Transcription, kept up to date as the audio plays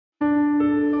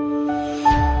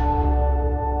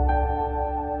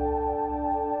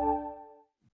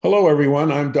Hello,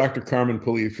 everyone. I'm Dr. Carmen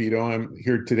Puliafito. I'm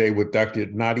here today with Dr.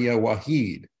 Nadia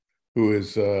Waheed, who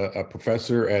is a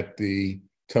professor at the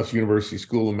Tufts University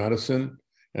School of Medicine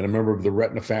and a member of the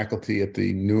retina faculty at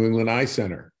the New England Eye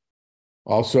Center.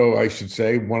 Also, I should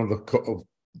say, one of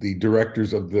the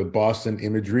directors of the Boston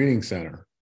Image Reading Center.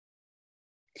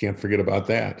 Can't forget about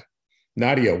that.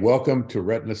 Nadia, welcome to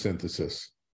Retina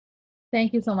Synthesis.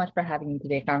 Thank you so much for having me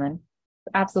today, Carmen.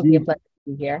 It's absolutely a pleasure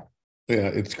to be here. Yeah,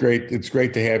 it's great. It's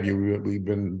great to have you. We've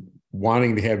been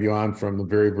wanting to have you on from the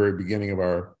very, very beginning of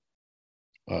our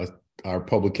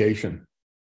publication.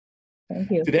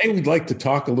 Thank you. Today, we'd like to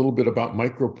talk a little bit about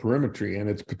microperimetry and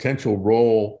its potential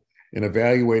role in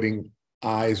evaluating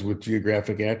eyes with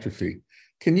geographic atrophy.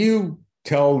 Can you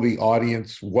tell the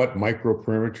audience what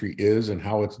microperimetry is and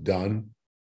how it's done?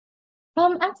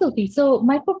 Absolutely. So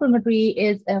microperimetry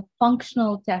is a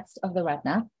functional test of the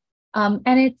retina.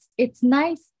 And it's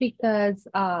nice because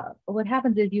what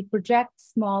happens is you project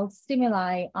small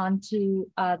stimuli onto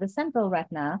the central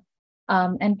retina,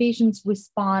 and patients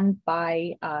respond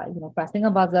by pressing a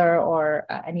buzzer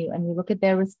and you look at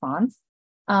their response,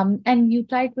 and you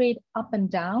titrate up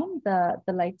and down the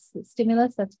light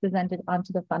stimulus that's presented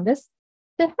onto the fundus.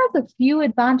 That has a few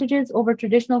advantages over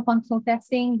traditional functional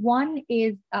testing. One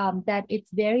is that it's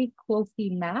very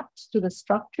closely mapped to the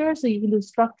structure, so you can do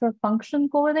structure-function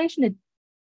correlation.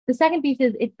 The second piece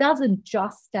is it doesn't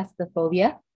just test the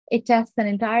fovea, it tests an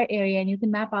entire area, and you can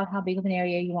map out how big of an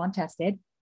area you want tested.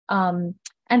 So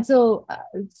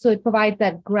it provides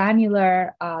that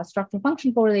granular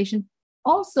structure-function correlation.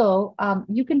 Also,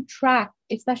 you can track,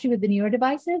 especially with the newer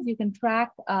devices, you can track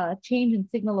change in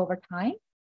signal over time.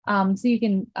 So you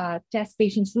can test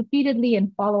patients repeatedly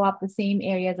and follow up the same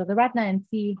areas of the retina and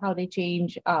see how they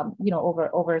change,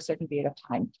 over a certain period of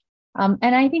time.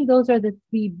 And I think those are the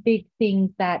three big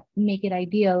things that make it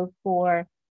ideal for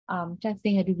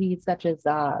testing a disease such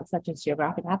as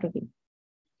geographic atrophy.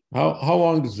 How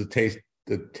long does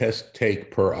the test take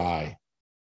per eye?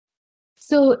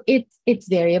 So it's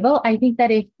variable. I think that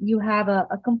if you have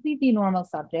a completely normal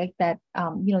subject that,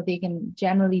 they can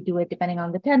generally do it depending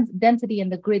on the density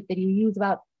and the grid that you use,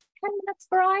 about 10 minutes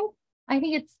per eye. I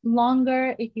think it's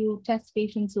longer if you test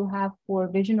patients who have poor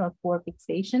vision or poor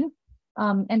fixation.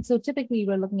 And so typically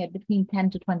we're looking at between 10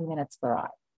 to 20 minutes per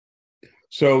eye.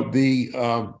 So the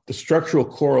structural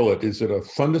correlate, is it a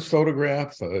fundus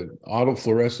photograph, an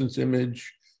autofluorescence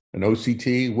image, an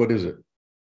OCT? What is it?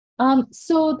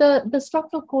 So the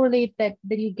structural correlate that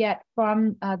you get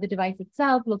from the device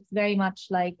itself looks very much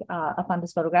like a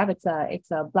fundus photograph.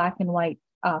 It's a black and white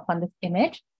fundus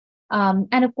image.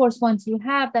 And of course, once you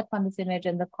have that fundus image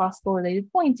and the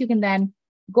cross-correlated points, you can then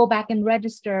go back and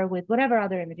register with whatever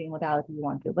other imaging modality you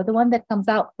want to. But the one that comes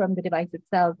out from the device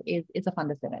itself is a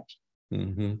fundus image.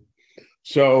 Mm-hmm.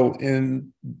 So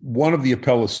in one of the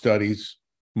Apellis studies,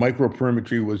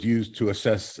 microperimetry was used to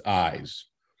assess eyes.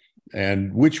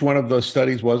 And which one of those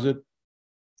studies was it?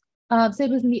 So it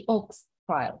was in the OAKS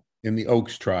trial. In the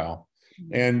OAKS trial.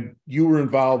 Mm-hmm. And you were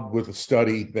involved with a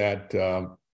study that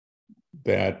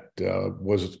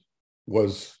was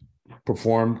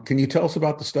performed. Can you tell us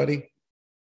about the study?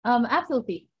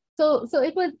 Absolutely. So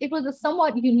it was a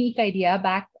somewhat unique idea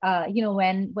back,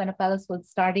 when Apellis was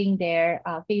starting their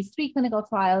phase 3 clinical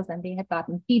trials, and they had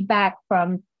gotten feedback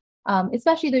from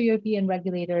especially the European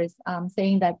regulators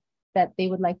saying that they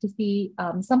would like to see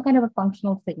some kind of a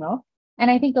functional signal. And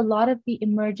I think a lot of the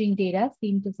emerging data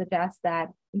seem to suggest that,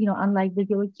 unlike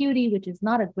visual acuity, which is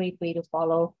not a great way to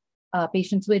follow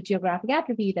patients with geographic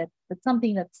atrophy, that's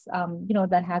something that's,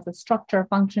 that has a structure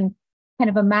function, kind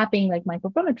of a mapping like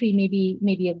microperimetry,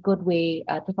 maybe a good way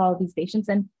to follow these patients.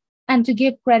 And to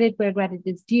give credit where credit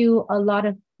is due, a lot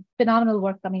of phenomenal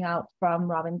work coming out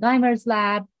from Robin Geimer's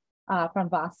lab, from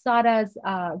Vas Sada's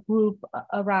group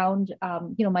around,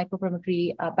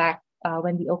 microperimetry back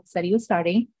when the OAKS study was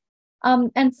starting.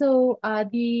 And so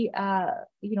the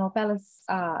Apellis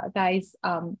guys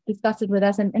discussed it with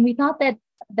us, and we thought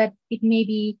that it may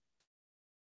be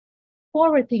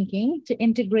forward thinking to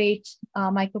integrate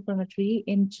microperimetry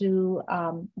into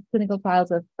clinical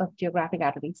trials of geographic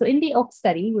atrophy. So in the OAKS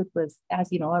study, which was,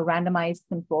 as you know, a randomized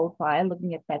controlled trial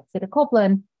looking at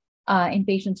pegcetacoplan in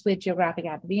patients with geographic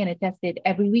atrophy, and it tested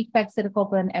every week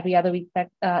pegcetacoplan, every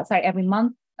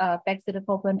month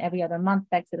pegcetacoplan, every other month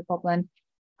pegcetacoplan,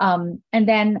 and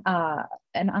then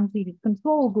an untreated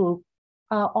control group.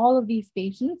 All of these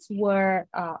patients were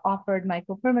offered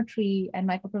microperimetry, and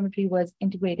microperimetry was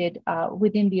integrated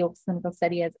within the OAKS clinical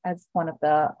study as one of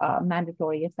the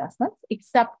mandatory assessments,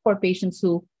 except for patients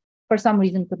who, for some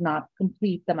reason, could not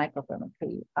complete the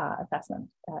microperimetry assessment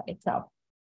itself.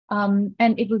 And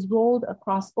it was rolled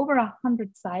across over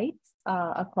 100 sites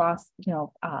across,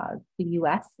 the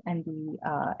U.S.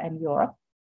 and Europe,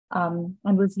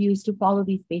 and was used to follow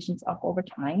these patients up over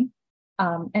time.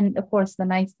 And of course, the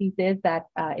nice piece is that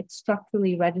it's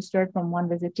structurally registered from one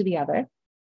visit to the other.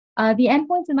 The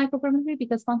endpoints in microperimetry,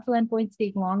 because functional endpoints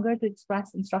take longer to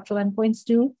express and structural endpoints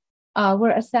too,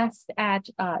 were assessed at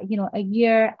a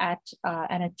year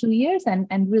and at 2 years,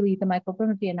 and really the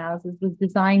microperimetry analysis was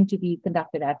designed to be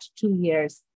conducted at 2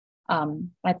 years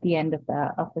at the end of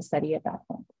the study at that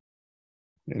point.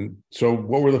 And so,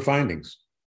 what were the findings?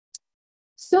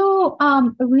 So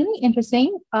really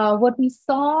interesting. What we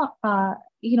saw,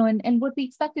 and what we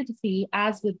expected to see,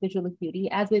 as with visual acuity,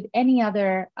 as with any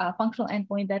other functional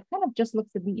endpoint that kind of just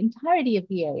looks at the entirety of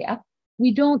the area,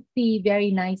 we don't see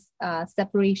very nice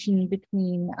separation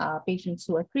between patients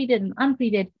who are treated and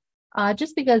untreated,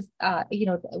 just because,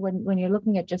 when you're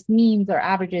looking at just means or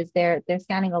averages, they're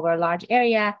scanning over a large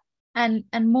area, and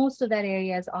most of that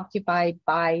area is occupied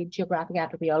by geographic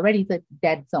atrophy already, so it's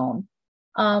dead zone.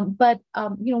 But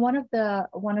one of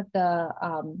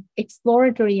the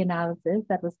exploratory analysis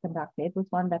that was conducted was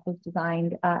one that was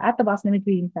designed at the Boston Image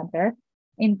Reading Center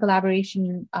in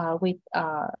collaboration with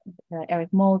Eric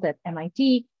Mold at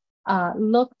MIT,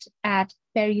 looked at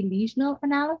perilesional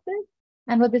analysis.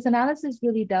 And what this analysis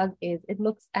really does is it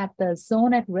looks at the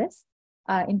zone at risk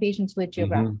in patients with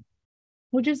geographic,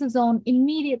 which is a zone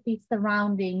immediately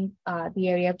surrounding the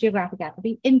area of geographic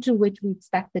atrophy into which we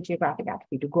expect the geographic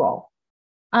atrophy to grow.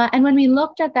 And when we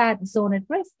looked at that zone at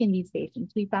risk in these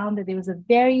patients, we found that there was a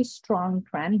very strong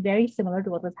trend, very similar to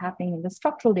what was happening in the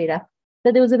structural data,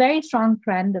 that there was a very strong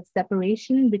trend of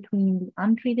separation between the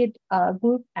untreated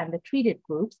group and the treated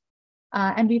groups.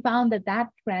 And we found that that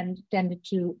trend tended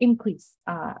to increase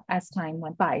as time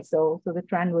went by. So the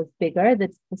trend was bigger,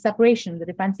 the separation, the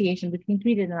differentiation between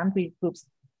treated and untreated groups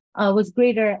was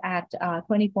greater at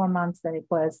 24 months than it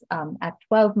was at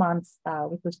 12 months,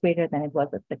 which was greater than it was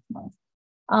at 6 months.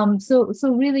 So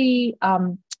really,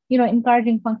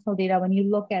 encouraging functional data when you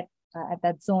look at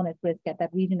that zone at risk, at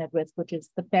that region at risk, which is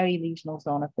the perilesional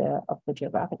zone of the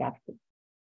geographic atrophy.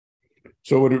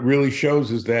 So what it really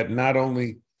shows is that not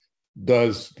only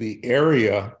does the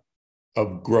area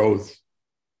of growth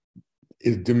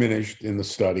is diminished in the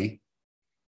study,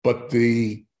 but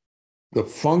the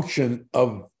function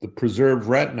of the preserved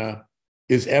retina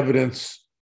is evidence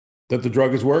that the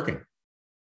drug is working.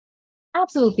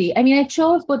 Absolutely. I mean, it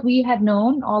shows what we had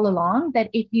known all along, that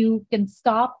if you can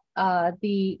stop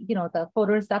the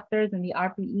photoreceptors and the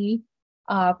RPE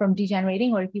from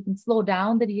degenerating, or if you can slow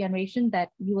down the degeneration, that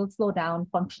you will slow down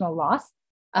functional loss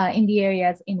in the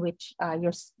areas in which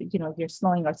you're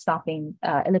slowing or stopping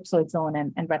ellipsoid zone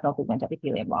and retinal pigment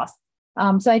epithelium loss.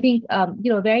 So I think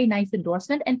very nice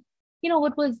endorsement. And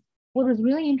what was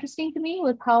really interesting to me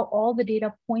was how all the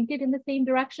data pointed in the same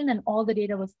direction and all the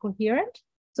data was coherent.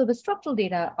 So the structural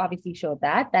data obviously showed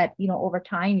that over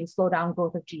time you slow down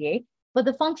growth of GA, but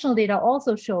the functional data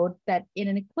also showed that in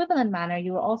an equivalent manner,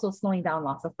 you were also slowing down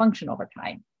loss of function over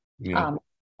time. Yeah.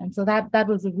 And so that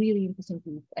was a really interesting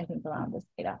piece, I think, around this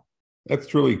data.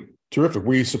 That's really terrific.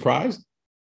 Were you surprised?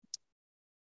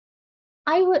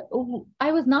 I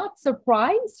was not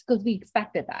surprised, because we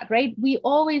expected that, right? We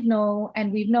always know,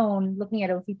 and we've known looking at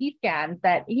OCT scans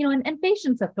that, and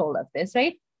patients have told us this,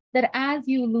 right? That as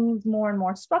you lose more and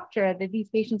more structure, that these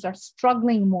patients are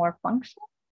struggling more functional.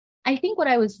 I think what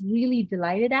I was really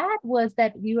delighted at was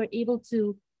that we were able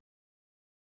to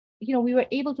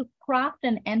craft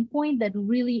an endpoint that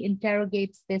really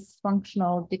interrogates this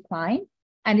functional decline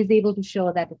and is able to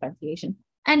show that differentiation.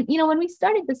 And, when we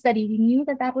started the study, we knew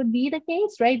that would be the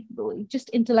case, right? Just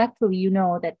intellectually,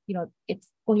 that, it's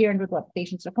coherent with what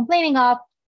patients are complaining of,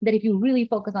 that if you really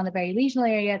focus on the perilesional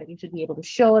area, that you should be able to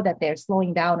show that they're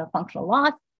slowing down a functional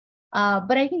loss.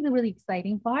 But I think the really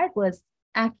exciting part was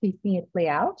actually seeing it play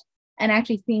out and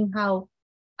actually seeing how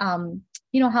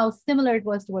similar it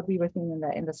was to what we were seeing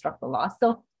in the structural loss.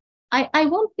 So I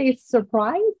won't say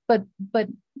surprised, but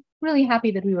really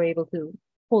happy that we were able to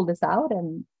pull this out,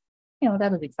 and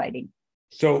that was exciting.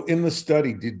 So in the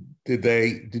study,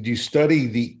 did you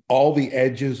study all the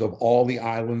edges of all the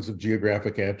islands of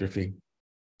geographic atrophy?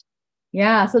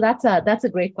 Yeah, so that's a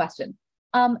great question.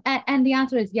 And the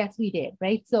answer is yes, we did,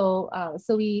 right? So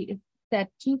we set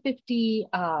 250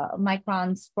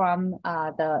 microns from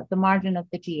the margin of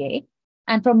the GA.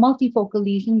 And for multifocal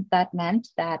lesions, that meant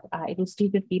that it was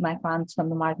 250 microns from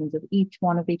the margins of each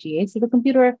one of the GAs. So the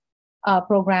computer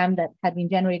program that had been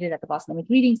generated at the Boston Image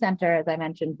Reading Center, as I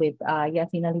mentioned, with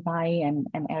Yasin Alibai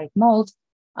and Eric Mold,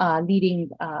 leading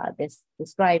this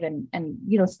drive, and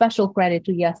special credit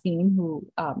to Yassine, who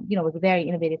was a very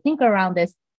innovative thinker around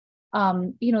this.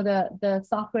 The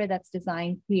software that's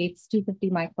designed creates 250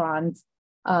 microns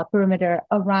perimeter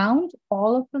around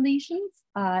all of the lesions,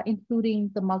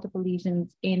 including the multiple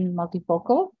lesions in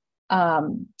multifocal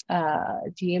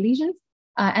GA lesions,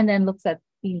 and then looks at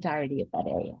the entirety of that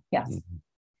area. Yes. Mm-hmm.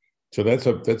 So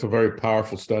that's a very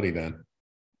powerful study then.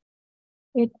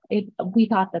 We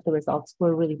thought that the results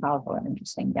were really powerful and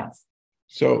interesting. Yes.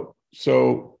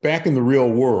 So back in the real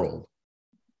world,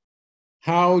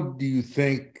 how do you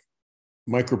think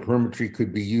microperimetry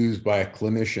could be used by a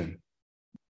clinician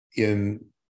in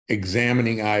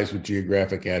examining eyes with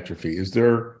geographic atrophy? Is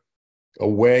there a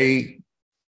way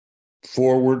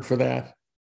forward for that?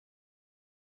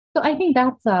 So I think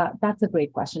that's a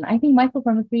great question. I think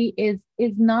microperimetry is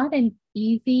not an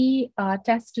easy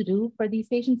test to do for these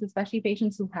patients, especially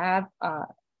patients who have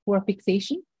poor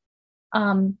fixation.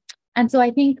 And so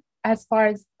I think as far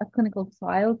as a clinical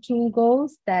trial tool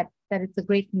goes, that it's a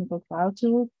great clinical trial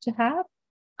tool to have.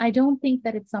 I don't think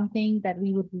that it's something that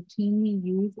we would routinely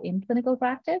use in clinical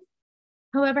practice.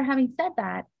 However, having said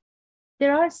that,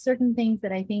 there are certain things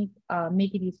that I think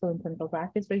make it useful in clinical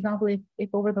practice. For example, if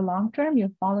over the long term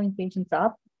you're following patients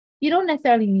up, you don't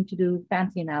necessarily need to do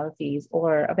fancy analyses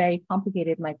or a very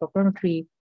complicated microperimetry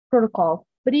protocol,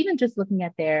 but even just looking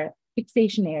at their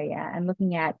fixation area and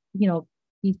looking at,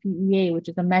 BCEA, which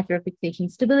is a measure of fixation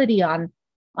stability on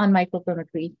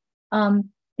microperimetry,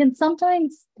 can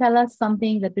sometimes tell us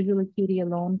something that visual acuity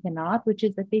alone cannot, which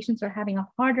is that patients are having a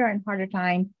harder and harder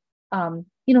time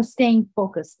staying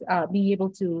focused, being able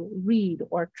to read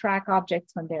or track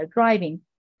objects when they're driving,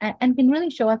 and can really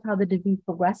show us how the disease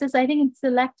progresses. I think in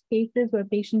select cases where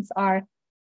patients are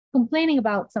complaining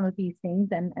about some of these things,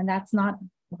 and that's not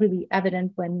really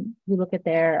evident when you look at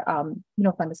their,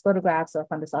 fundus photographs or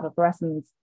fundus autofluorescence,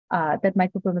 that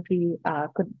microperimetry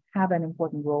could have an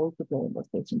important role to play in those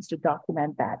patients to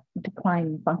document that decline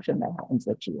in function that happens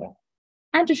with GA.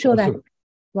 And to show that,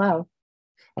 wow.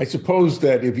 I suppose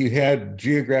that if you had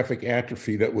geographic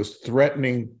atrophy that was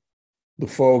threatening the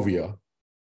fovea,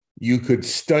 you could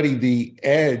study the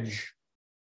edge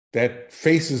that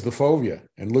faces the fovea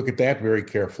and look at that very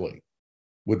carefully.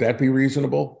 Would that be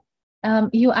reasonable?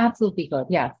 You absolutely could,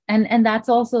 yes. And that's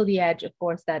also the edge, of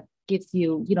course, that gives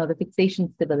you, the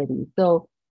fixation stability. So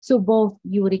both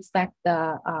you would expect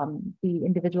the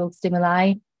individual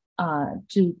stimuli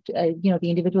the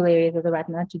individual areas of the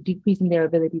retina to decrease in their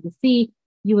ability to see.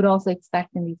 You would also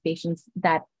expect in these patients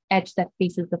that edge that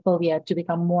faces the fovea to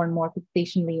become more and more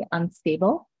fixationally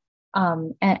unstable.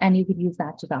 And you could use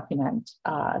that to document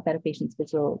that a patient's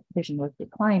vision was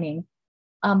declining.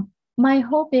 My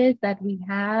hope is that we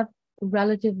have a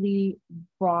relatively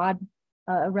broad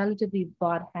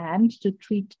hand to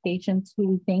treat patients who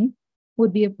we think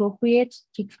would be appropriate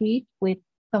to treat with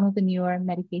some of the newer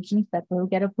medications that will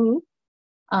get approved,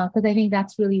 because I think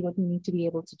that's really what we need to be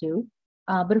able to do.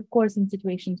 But of course, in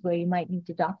situations where you might need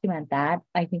to document that,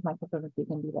 I think microperimetry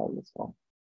can be very useful.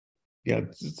 Yeah,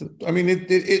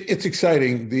 it's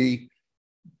exciting.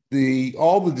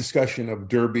 All the discussion of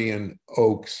Derby and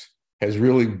Oaks has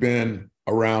really been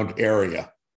around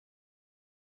area,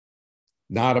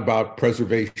 not about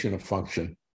preservation of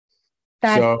function.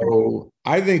 So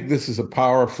I think this is a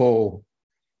powerful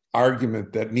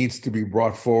argument that needs to be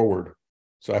brought forward.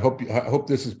 So I hope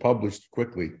this is published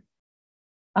quickly.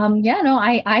 I'm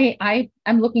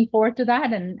looking forward to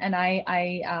that, and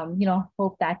I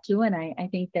hope that too. And I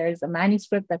think there's a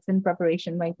manuscript that's in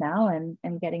preparation right now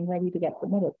and getting ready to get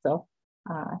submitted. So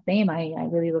I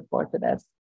really look forward to this.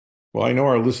 Well, I know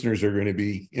our listeners are going to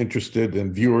be interested,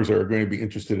 and viewers are going to be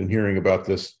interested in hearing about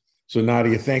this. So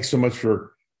Nadia, thanks so much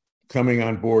for coming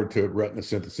on board to Retina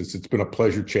Synthesis. It's been a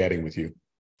pleasure chatting with you.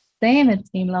 Same, it's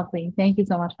been lovely. Thank you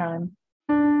so much, Karen.